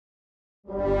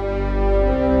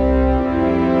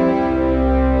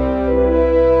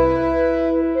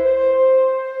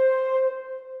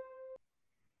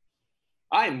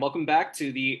welcome back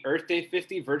to the Earth Day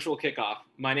 50 Virtual Kickoff.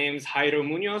 My name is Jairo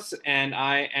Munoz, and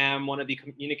I am one of the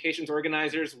communications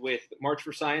organizers with March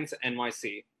for Science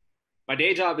NYC. My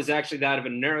day job is actually that of a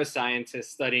neuroscientist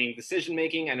studying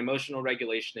decision-making and emotional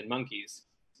regulation in monkeys,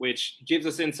 which gives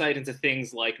us insight into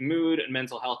things like mood and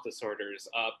mental health disorders.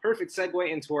 A perfect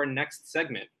segue into our next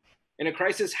segment. In a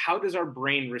crisis, how does our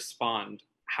brain respond?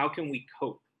 How can we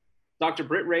cope? Dr.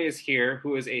 Britt Wray is here,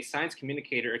 who is a science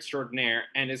communicator extraordinaire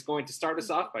and is going to start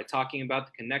us off by talking about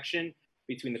the connection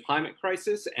between the climate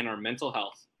crisis and our mental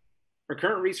health. Her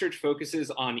current research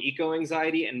focuses on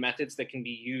eco-anxiety and methods that can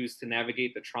be used to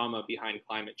navigate the trauma behind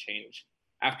climate change.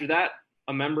 After that,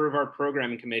 a member of our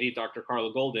programming committee, Dr.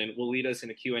 Carla Golden, will lead us in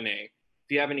a Q&A.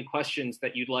 If you have any questions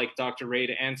that you'd like Dr. Wray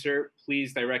to answer,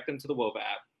 please direct them to the WOVA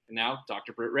app. And now,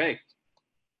 Dr. Britt Wray.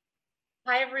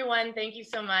 Hi, everyone. Thank you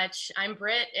so much. I'm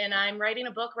Britt, and I'm writing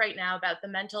a book right now about the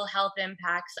mental health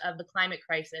impacts of the climate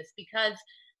crisis, because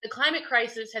the climate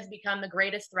crisis has become the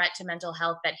greatest threat to mental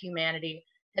health that humanity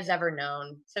has ever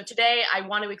known. So today, I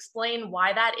want to explain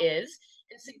why that is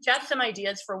and suggest some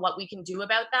ideas for what we can do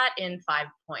about that in 5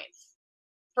 points.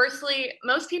 Firstly,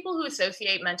 most people who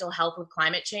associate mental health with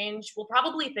climate change will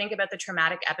probably think about the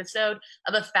traumatic episode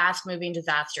of a fast-moving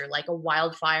disaster like a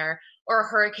wildfire or a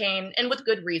hurricane, and with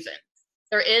good reason.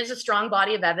 There is a strong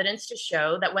body of evidence to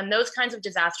show that when those kinds of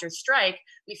disasters strike,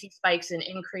 we see spikes in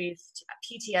increased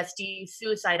PTSD,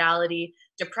 suicidality,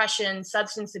 depression,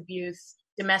 substance abuse,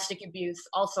 domestic abuse,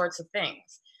 all sorts of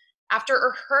things.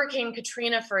 After Hurricane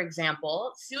Katrina, for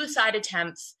example, suicide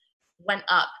attempts went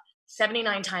up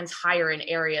 79 times higher in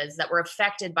areas that were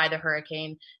affected by the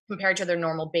hurricane compared to their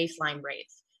normal baseline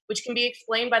rates, which can be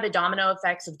explained by the domino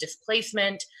effects of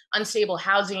displacement, unstable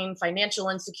housing, financial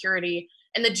insecurity,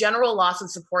 and the general loss of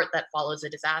support that follows a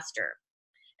disaster.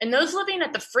 And those living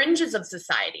at the fringes of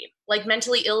society, like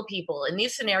mentally ill people, in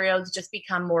these scenarios just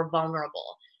become more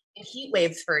vulnerable. In heat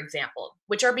waves, for example,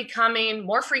 which are becoming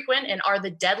more frequent and are the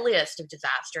deadliest of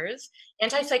disasters,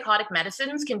 antipsychotic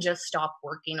medicines can just stop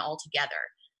working altogether.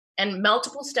 And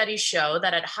multiple studies show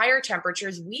that at higher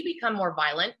temperatures, we become more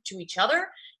violent to each other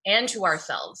and to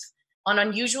ourselves. On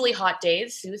unusually hot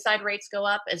days, suicide rates go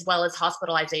up, as well as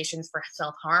hospitalizations for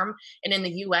self-harm. And in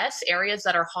the US, areas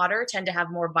that are hotter tend to have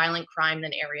more violent crime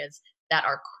than areas that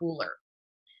are cooler.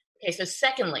 Okay, so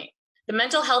secondly, the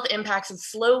mental health impacts of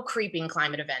slow creeping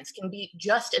climate events can be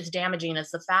just as damaging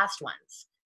as the fast ones.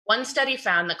 One study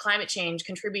found that climate change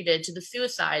contributed to the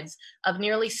suicides of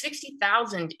nearly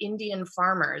 60,000 Indian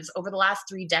farmers over the last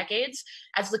 3 decades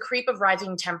as the creep of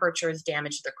rising temperatures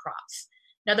damaged their crops.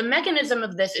 Now, the mechanism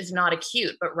of this is not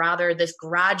acute, but rather this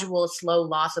gradual, slow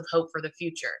loss of hope for the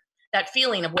future. That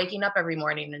feeling of waking up every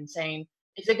morning and saying,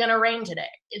 is it going to rain today?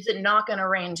 Is it not going to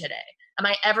rain today? Am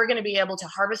I ever going to be able to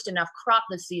harvest enough crop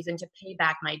this season to pay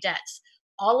back my debts?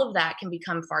 All of that can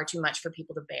become far too much for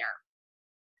people to bear.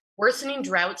 Worsening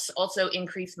droughts also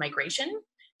increase migration.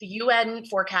 The UN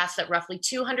forecasts that roughly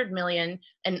 200 million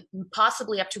and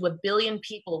possibly up to 1 billion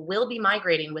people will be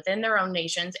migrating within their own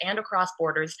nations and across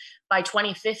borders by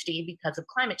 2050 because of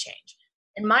climate change.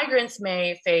 And migrants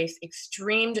may face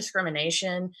extreme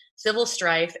discrimination, civil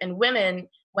strife, and women,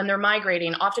 when they're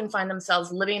migrating, often find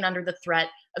themselves living under the threat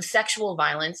of sexual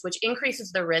violence, which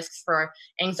increases the risks for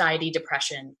anxiety,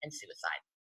 depression, and suicide.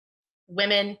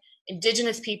 Women,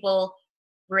 Indigenous people,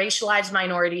 racialized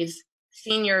minorities,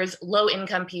 seniors,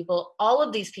 low-income people, all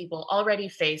of these people already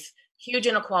face huge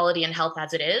inequality in health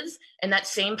as it is, and that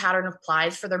same pattern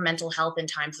applies for their mental health in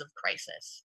times of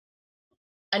crisis.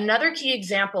 Another key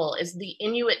example is the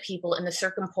Inuit people in the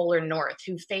circumpolar north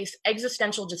who face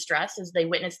existential distress as they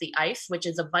witness the ice, which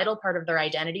is a vital part of their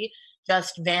identity,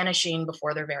 just vanishing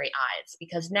before their very eyes.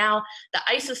 Because now the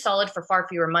ice is solid for far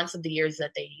fewer months of the years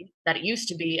that it used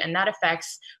to be, and that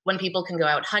affects when people can go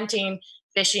out hunting,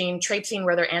 fishing, traipsing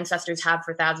where their ancestors have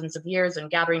for thousands of years,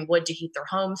 and gathering wood to heat their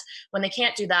homes. When they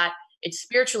can't do that, it's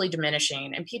spiritually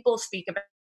diminishing. And people speak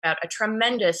about a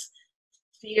tremendous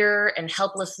fear and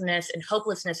helplessness and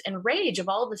hopelessness and rage of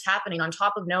all of this happening, on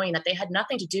top of knowing that they had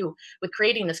nothing to do with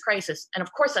creating this crisis. And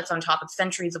of course, that's on top of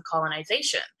centuries of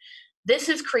colonization. This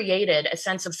has created a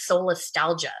sense of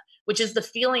solastalgia, which is the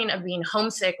feeling of being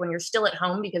homesick when you're still at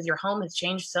home because your home has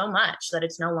changed so much that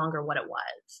it's no longer what it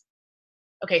was.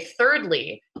 Okay,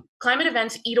 thirdly, climate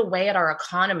events eat away at our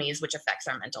economies, which affects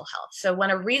our mental health. So when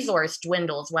a resource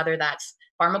dwindles, whether that's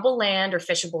farmable land or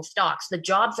fishable stocks, the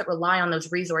jobs that rely on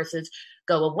those resources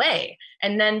go away.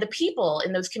 And then the people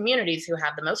in those communities who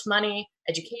have the most money,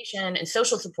 education, and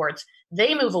social supports,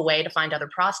 they move away to find other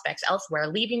prospects elsewhere,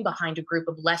 leaving behind a group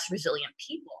of less resilient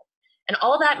people. And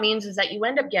all that means is that you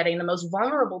end up getting the most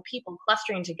vulnerable people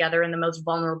clustering together in the most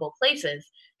vulnerable places.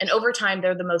 And over time,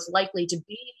 they're the most likely to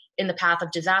be in the path of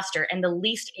disaster and the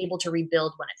least able to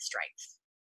rebuild when it strikes.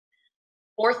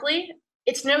 Fourthly,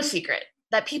 it's no secret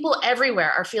that people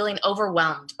everywhere are feeling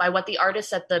overwhelmed by what the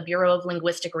artists at the Bureau of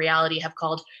Linguistic Reality have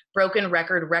called broken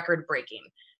record breaking.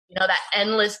 You know, that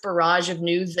endless barrage of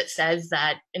news that says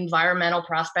that environmental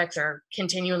prospects are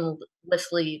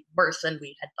continuously worse than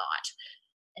we had thought.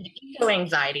 And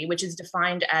eco-anxiety, which is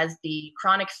defined as the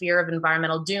chronic fear of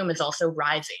environmental doom, is also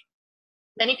rising.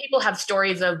 Many people have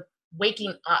stories of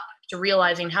waking up to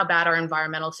realizing how bad our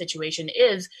environmental situation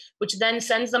is, which then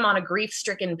sends them on a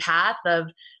grief-stricken path of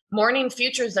mourning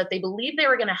futures that they believe they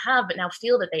were going to have, but now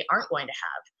feel that they aren't going to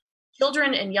have.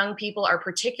 Children and young people are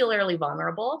particularly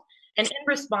vulnerable. And in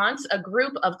response, a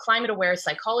group of climate-aware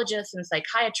psychologists and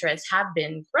psychiatrists have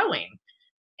been growing.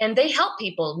 And they help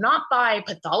people not by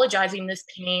pathologizing this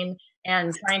pain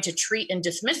and trying to treat and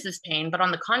dismiss this pain, but on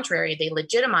the contrary, they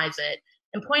legitimize it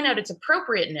and point out its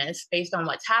appropriateness based on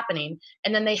what's happening.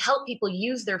 And then they help people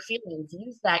use their feelings,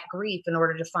 use that grief in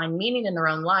order to find meaning in their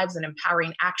own lives and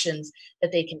empowering actions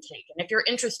that they can take. And if you're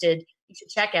interested, you should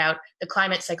check out the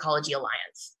Climate Psychology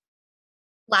Alliance.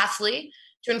 Lastly,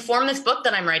 to inform this book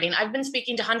that I'm writing, I've been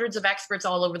speaking to hundreds of experts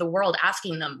all over the world,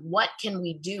 asking them, what can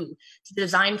we do to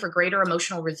design for greater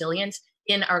emotional resilience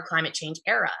in our climate change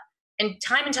era? And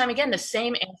time again, the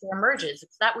same answer emerges.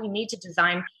 It's that we need to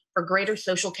design for greater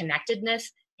social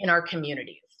connectedness in our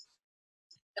communities.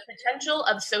 The potential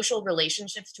of social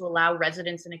relationships to allow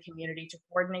residents in a community to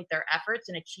coordinate their efforts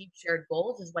and achieve shared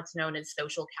goals is what's known as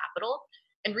social capital.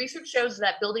 And research shows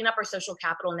that building up our social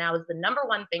capital now is the number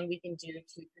one thing we can do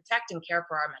to protect and care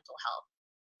for our mental health.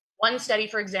 One study,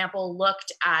 for example,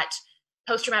 looked at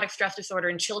post-traumatic stress disorder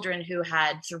in children who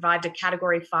had survived a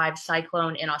Category 5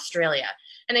 cyclone in Australia.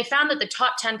 And they found that the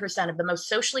top 10% of the most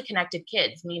socially connected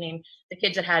kids, meaning the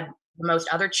kids that had the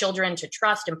most other children to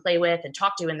trust and play with and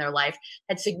talk to in their life,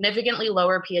 had significantly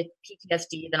lower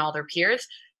PTSD than all their peers,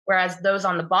 whereas those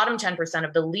on the bottom 10%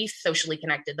 of the least socially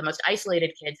connected, the most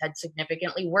isolated kids, had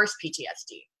significantly worse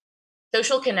PTSD.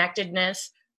 Social connectedness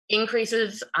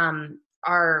increases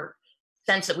our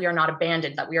sense that we are not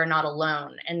abandoned, that we are not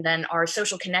alone. And then our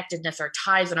social connectedness, our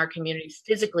ties in our communities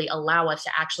physically allow us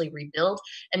to actually rebuild.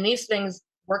 And these things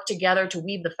work together to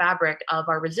weave the fabric of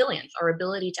our resilience, our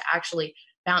ability to actually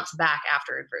bounce back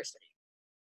after adversity.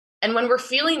 And when we're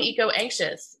feeling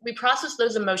eco-anxious, we process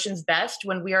those emotions best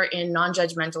when we are in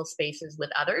non-judgmental spaces with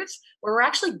others, where we're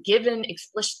actually given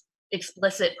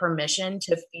explicit permission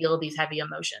to feel these heavy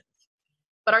emotions.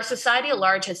 But our society at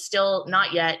large has still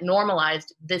not yet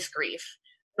normalized this grief,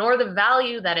 nor the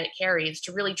value that it carries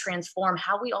to really transform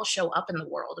how we all show up in the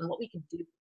world and what we can do.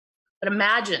 But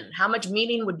imagine how much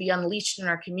meaning would be unleashed in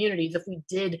our communities if we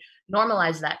did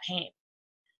normalize that pain.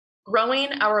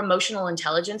 Growing our emotional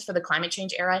intelligence for the climate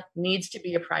change era needs to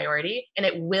be a priority, and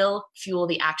it will fuel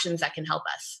the actions that can help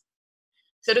us.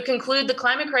 So to conclude, the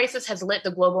climate crisis has lit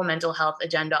the global mental health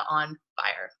agenda on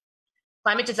fire.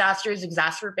 Climate disasters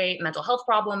exacerbate mental health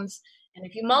problems, and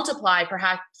if you multiply,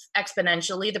 perhaps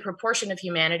exponentially, the proportion of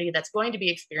humanity that's going to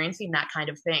be experiencing that kind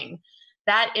of thing,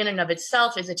 that in and of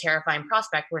itself is a terrifying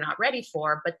prospect we're not ready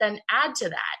for. But then add to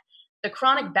that the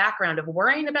chronic background of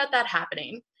worrying about that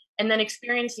happening, and then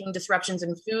experiencing disruptions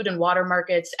in food and water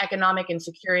markets, economic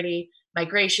insecurity,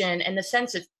 migration, and the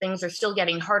sense that things are still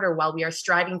getting harder while we are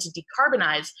striving to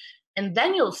decarbonize. And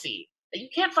then you'll see that you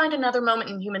can't find another moment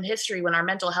in human history when our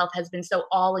mental health has been so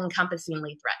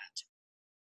all-encompassingly threatened.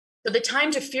 So the time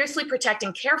to fiercely protect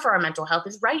and care for our mental health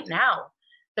is right now.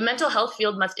 The mental health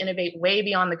field must innovate way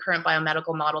beyond the current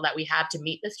biomedical model that we have to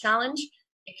meet this challenge.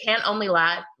 It can't only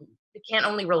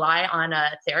rely on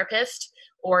a therapist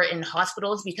or in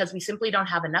hospitals because we simply don't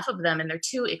have enough of them and they're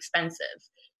too expensive.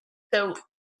 So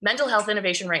mental health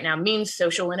innovation right now means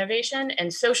social innovation,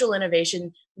 and social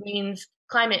innovation means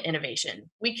climate innovation.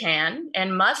 We can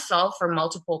and must solve for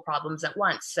multiple problems at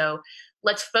once. So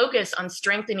let's focus on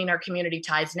strengthening our community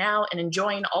ties now and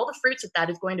enjoying all the fruits that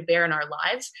is going to bear in our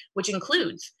lives, which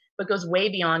includes, but goes way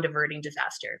beyond averting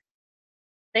disaster.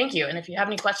 Thank you. And if you have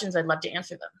any questions, I'd love to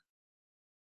answer them.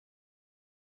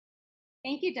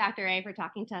 Thank you, Dr. Wray, for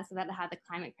talking to us about how the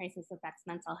climate crisis affects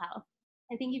mental health.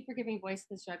 And thank you for giving voice to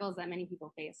the struggles that many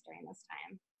people face during this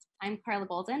time. I'm Carla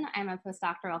Bolden. I'm a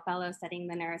postdoctoral fellow studying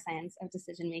the neuroscience of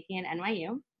decision-making at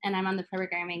NYU, and I'm on the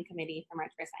programming committee for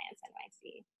March for Science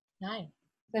NYC. Hi.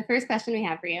 The first question we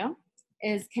have for you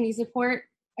is, can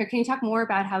you talk more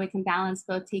about how we can balance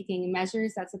both taking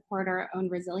measures that support our own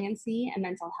resiliency and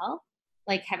mental health,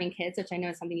 like having kids, which I know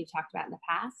is something you talked about in the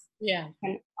past. Yeah.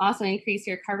 And also increase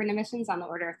your carbon emissions on the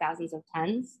order of thousands of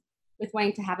tons with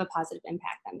wanting to have a positive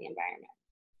impact on the environment?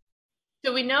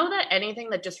 So we know that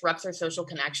anything that disrupts our social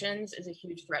connections is a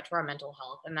huge threat to our mental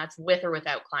health, and that's with or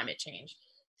without climate change.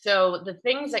 So the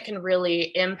things that can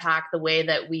really impact the way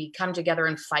that we come together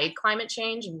and fight climate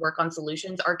change and work on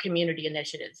solutions are community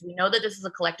initiatives. We know that this is a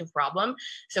collective problem.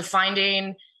 So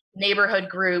finding neighborhood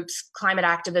groups, climate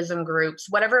activism groups,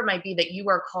 whatever it might be that you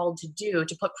are called to do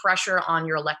to put pressure on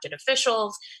your elected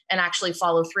officials and actually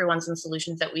follow through on some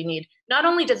solutions that we need. Not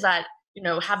only does that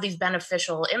have these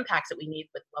beneficial impacts that we need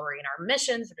with lowering our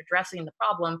emissions and addressing the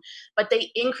problem, but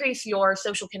they increase your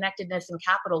social connectedness and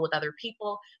capital with other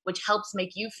people, which helps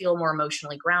make you feel more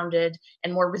emotionally grounded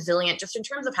and more resilient, just in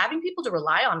terms of having people to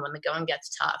rely on when the going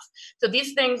gets tough. So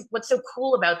these things, what's so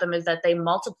cool about them is that they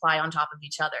multiply on top of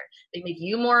each other. They make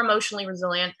you more emotionally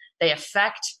resilient. They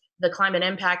affect the climate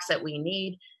impacts that we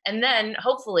need. And then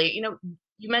hopefully,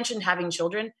 you mentioned having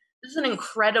children. This is an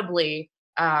incredibly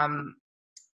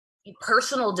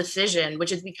personal decision,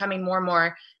 which is becoming more and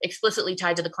more explicitly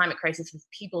tied to the climate crisis, as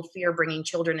people fear bringing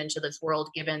children into this world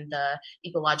given the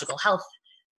ecological health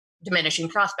diminishing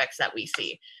prospects that we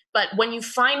see. But when you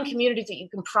find communities that you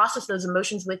can process those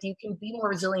emotions with, you can be more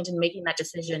resilient in making that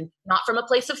decision, not from a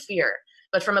place of fear,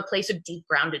 but from a place of deep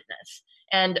groundedness.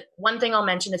 And one thing I'll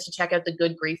mention is to check out the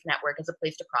Good Grief Network as a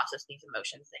place to process these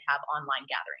emotions. They have online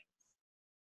gatherings.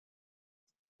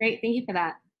 Great, thank you for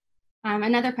that.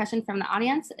 Another question from the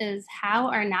audience is, how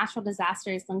are natural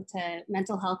disasters linked to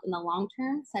mental health in the long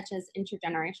term, such as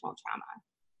intergenerational trauma?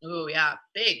 Oh yeah,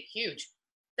 big, huge.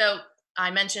 So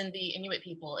I mentioned the Inuit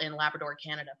people in Labrador,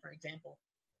 Canada, for example,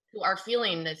 who are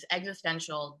feeling this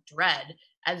existential dread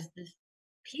as this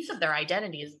piece of their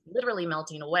identity is literally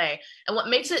melting away. And what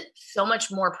makes it so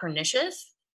much more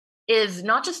pernicious is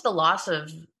not just the loss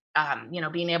of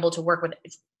being able to work with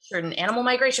certain animal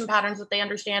migration patterns that they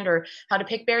understand, or how to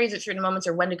pick berries at certain moments,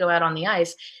 or when to go out on the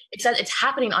ice. It's that it's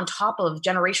happening on top of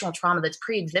generational trauma that's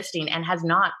pre-existing and has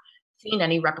not seen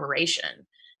any reparation.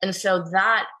 And so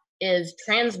that is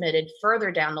transmitted further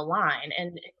down the line,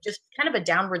 and just kind of a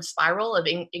downward spiral of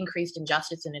increased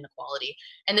injustice and inequality.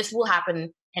 And this will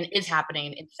happen and is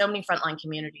happening in so many frontline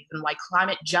communities, and why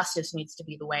climate justice needs to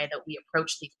be the way that we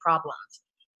approach these problems,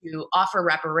 to offer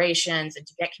reparations and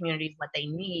to get communities what they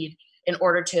need in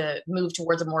order to move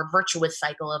towards a more virtuous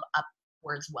cycle of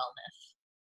upwards wellness.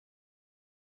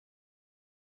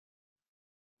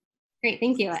 Great,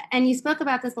 thank you. And you spoke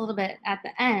about this a little bit at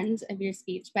the end of your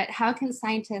speech, but how can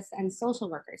scientists and social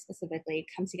workers specifically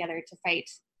come together to fight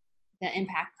the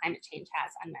impact climate change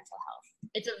has on mental health?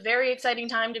 It's a very exciting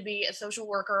time to be a social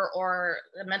worker or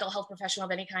a mental health professional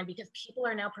of any kind, because people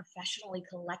are now professionally,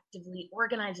 collectively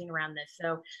organizing around this.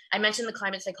 So I mentioned the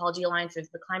Climate Psychology Alliance, there's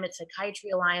the Climate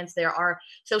Psychiatry Alliance. There are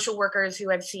social workers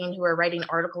who I've seen who are writing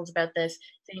articles about this,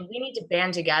 saying we need to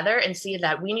band together and see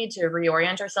that we need to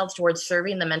reorient ourselves towards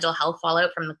serving the mental health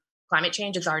fallout from the climate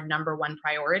change is our number one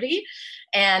priority.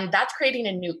 And that's creating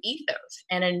a new ethos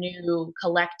and a new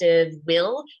collective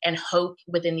will and hope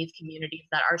within these communities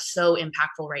that are so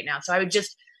impactful right now. So I would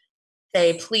just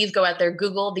say, please go out there,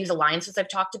 Google these alliances I've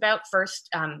talked about.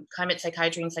 First, Climate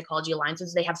Psychiatry and Psychology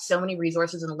Alliances. They have so many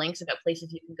resources and links about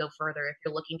places you can go further if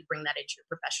you're looking to bring that into your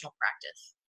professional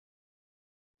practice.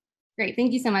 Great,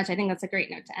 thank you so much. I think that's a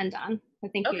great note to end on. So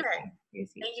thank you.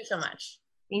 Thank you so much.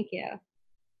 Thank you.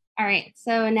 All right,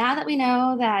 so now that we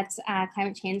know that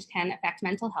climate change can affect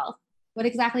mental health, what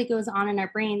exactly goes on in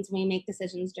our brains when we make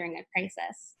decisions during a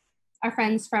crisis? Our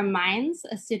friends from MINDS,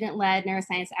 a student-led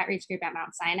neuroscience outreach group at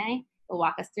Mount Sinai, will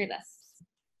walk us through this.